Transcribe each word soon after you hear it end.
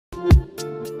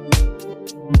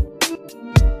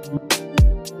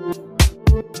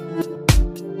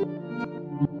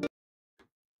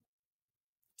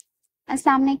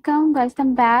Assalamu alaikum,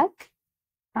 welcome back.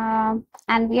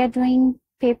 And we are doing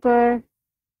paper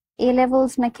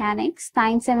A-Levels Mechanics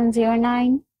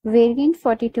 9709, variant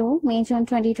 42, May, June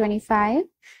 2025.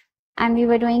 And we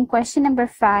were doing question number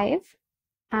 5.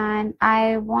 And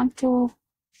I want to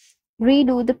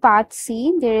redo the part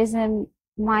C. There is a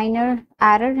minor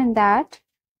error in that.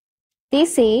 They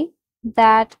say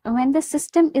that when the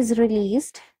system is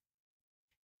released,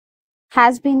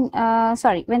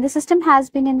 when the system has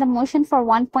been in the motion for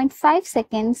 1.5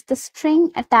 seconds, the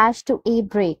string attached to A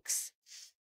breaks.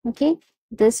 Okay,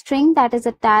 the string that is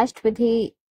attached with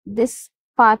this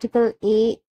particle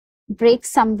A breaks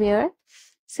somewhere.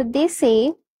 So they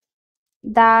say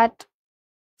that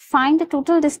find the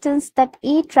total distance that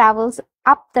A travels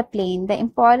up the plane. The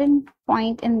important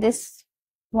point in this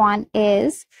one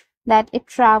is that it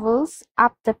travels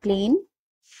up the plane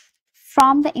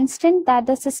from the instant that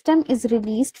the system is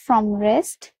released from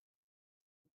rest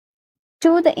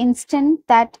to the instant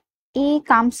that A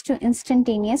comes to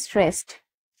instantaneous rest.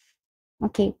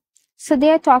 Okay, so they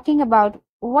are talking about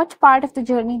what part of the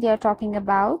journey they are talking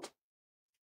about.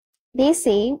 They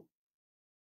say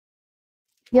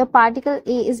your particle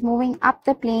A is moving up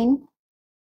the plane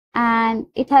and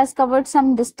it has covered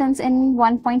some distance in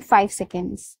 1.5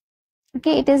 seconds.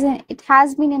 Okay, it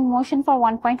has been in motion for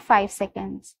 1.5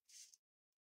 seconds.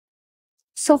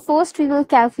 So first we will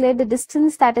calculate the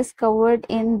distance that is covered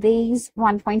in these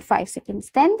 1.5 seconds.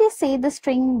 Then they say the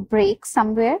string breaks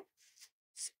somewhere.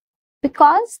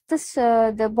 Because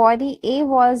the body A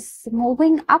was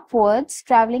moving upwards,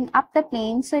 traveling up the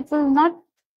plane, so it will not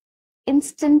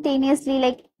instantaneously,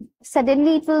 like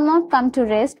suddenly it will not come to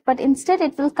rest, but instead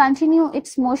it will continue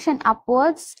its motion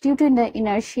upwards due to the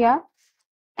inertia.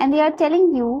 And they are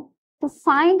telling you to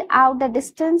find out the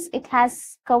distance it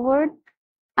has covered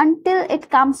until it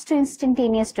comes to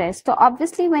instantaneous rest. So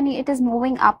obviously when it is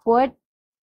moving upward,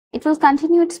 it will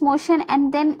continue its motion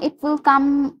and then it will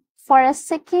come for a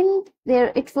second,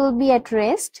 there it will be at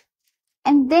rest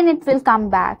and then it will come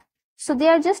back. So they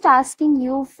are just asking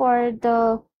you for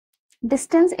the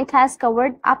distance it has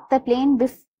covered up the plane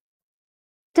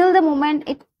till the moment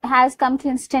it has come to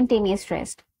instantaneous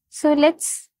rest. So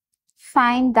let's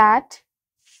find that.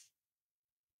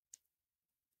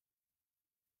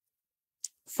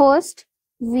 First,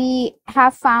 we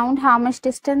have found how much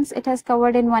distance it has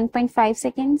covered in 1.5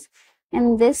 seconds.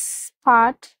 In this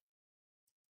part,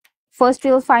 first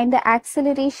we will find the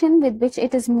acceleration with which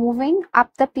it is moving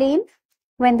up the plane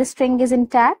when the string is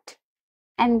intact,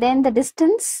 and then the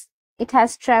distance it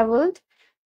has traveled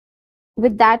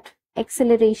with that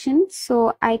acceleration.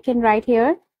 So I can write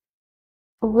here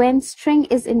when string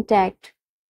is intact.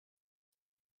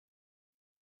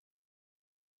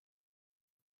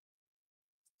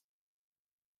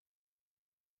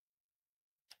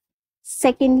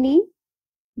 Secondly,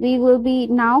 we will be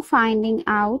now finding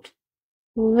out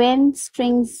when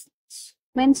string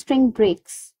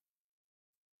breaks.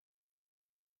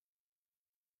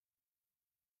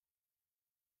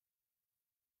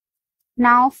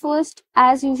 Now first,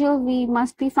 as usual, we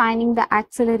must be finding the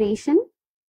acceleration.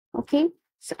 Okay,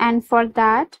 so, and for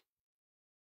that,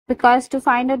 because to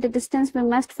find out the distance, we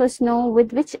must first know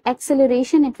with which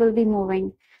acceleration it will be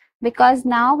moving. Because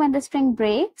now when the string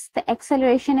breaks, the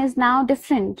acceleration is now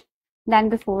different than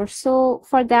before. So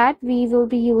for that, we will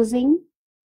be using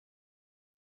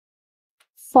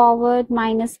forward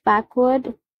minus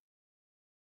backward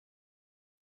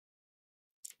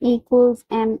equals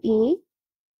ma.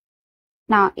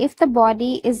 Now, if the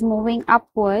body is moving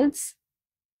upwards,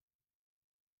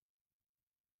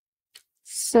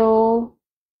 so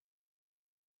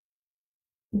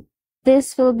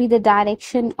this will be the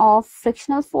direction of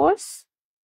frictional force.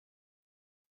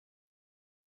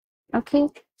 Okay,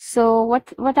 so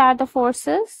what are the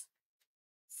forces?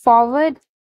 Forward,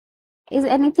 is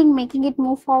anything making it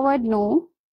move forward? No,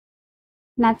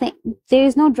 nothing. There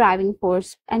is no driving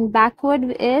force. And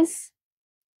backward is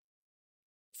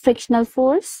frictional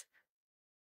force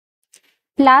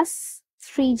plus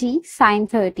 3g sine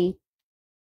 30.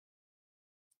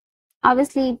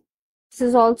 Obviously, this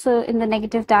is also in the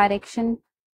negative direction,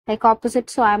 like opposite,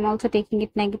 so I'm also taking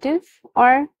it negative.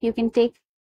 Or you can take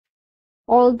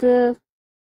all the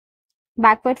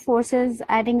backward forces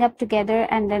adding up together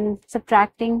and then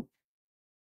subtracting,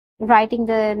 writing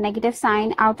the negative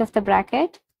sign out of the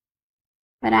bracket.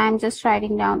 But I'm just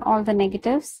writing down all the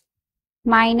negatives.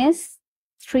 Minus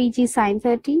 3g sine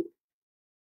 30.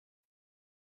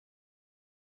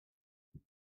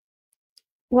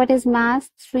 What is mass?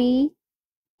 3a.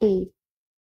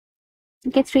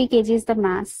 Okay, 3 kg is the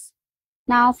mass.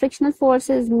 Now frictional force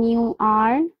is mu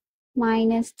r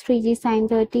minus 3g sine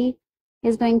 30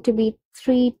 is going to be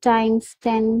 3 times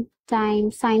 10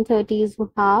 times sine 30 is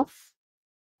half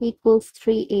equals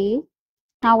 3a.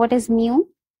 Now what is mu?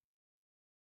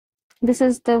 This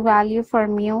is the value for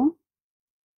mu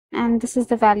and this is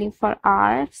the value for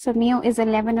r. So mu is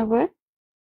 11 over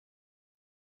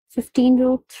 15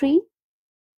 root 3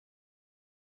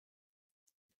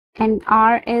 and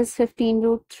r is 15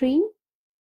 root 3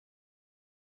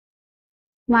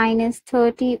 minus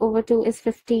 30 over 2 is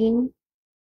 15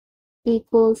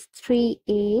 equals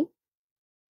 3a.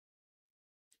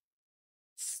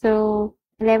 So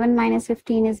 11 minus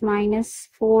 15 is minus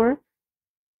 4.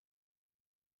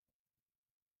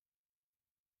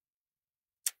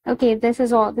 Okay, this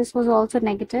was also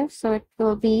negative, so it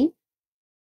will be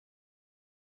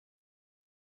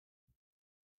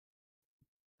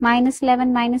minus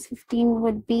 11 minus 15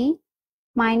 would be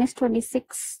minus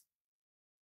 26.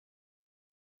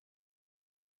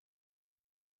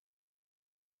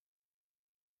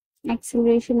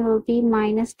 Acceleration will be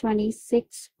minus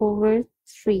 26 over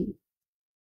 3.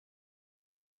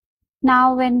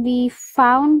 Now when we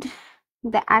found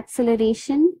the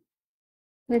acceleration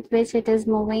with which it is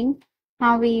moving,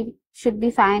 now we should be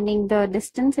finding the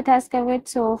distance it has covered.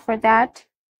 So for that,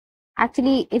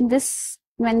 actually in this,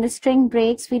 when the string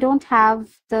breaks, we don't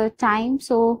have the time,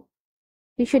 so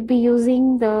we should be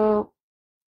using the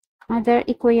other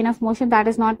equation of motion that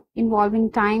is not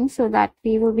involving time. So that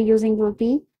we will be using will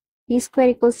be v square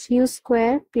equals u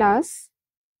square plus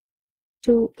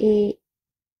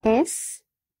 2as.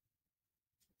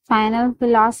 Final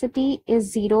velocity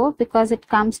is 0 because it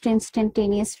comes to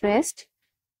instantaneous rest,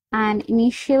 and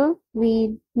initial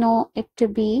we know it to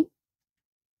be,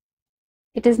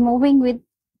 it is moving with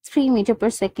 3 meter per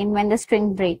second when the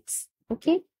string breaks.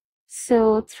 Okay,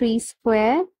 so 3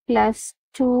 square plus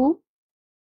 2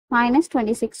 minus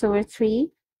 26 over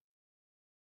 3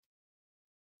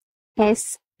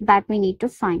 s that we need to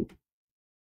find.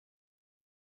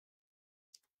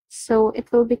 So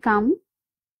it will become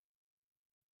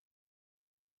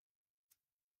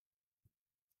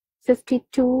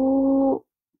 52.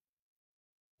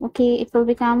 Okay, it will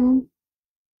become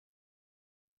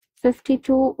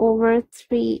 52 over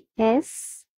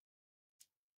 3s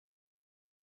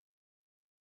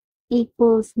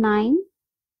equals 9,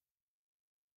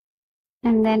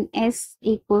 and then s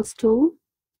equals 2.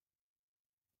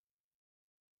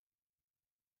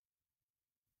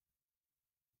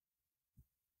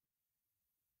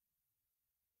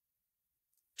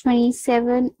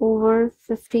 (27 over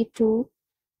 52),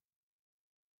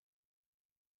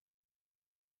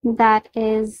 that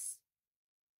is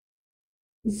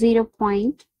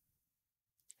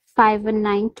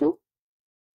 0.5192.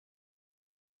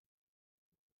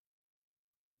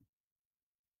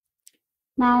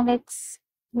 Now let's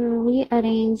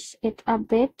rearrange it a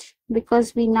bit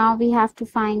because we have to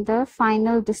find the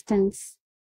final distance.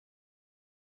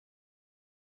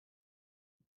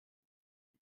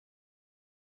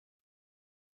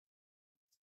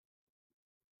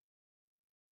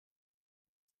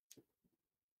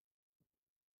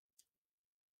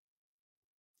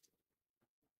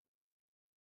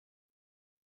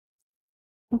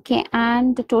 Okay,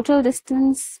 and the total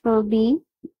distance will be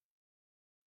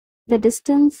the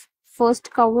distance first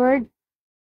covered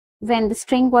when the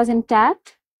string was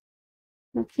intact.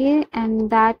 Okay, and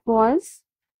that was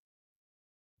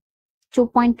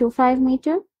 2.25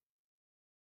 meter.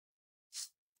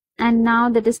 And now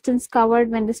the distance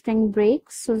covered when the string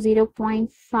breaks, so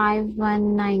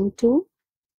 0.5192.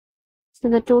 So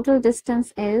the total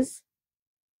distance is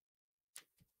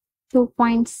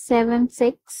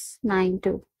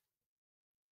 2.7692.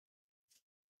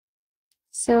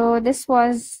 So this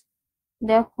was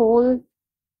the whole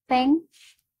thing.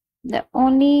 The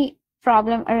only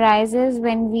problem arises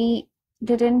when we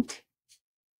didn't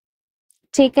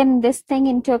taken this thing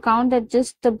into account, that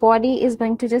just the body is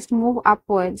going to just move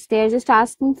upwards. They're just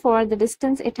asking for the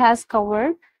distance it has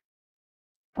covered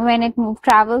when it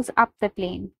travels up the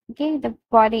plane. Okay, the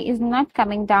body is not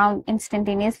coming down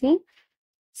instantaneously.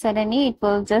 Suddenly it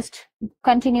will just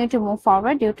continue to move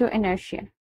forward due to inertia.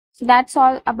 So that's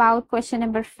all about question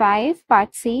number 5,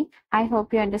 part C. I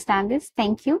hope you understand this.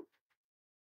 Thank you.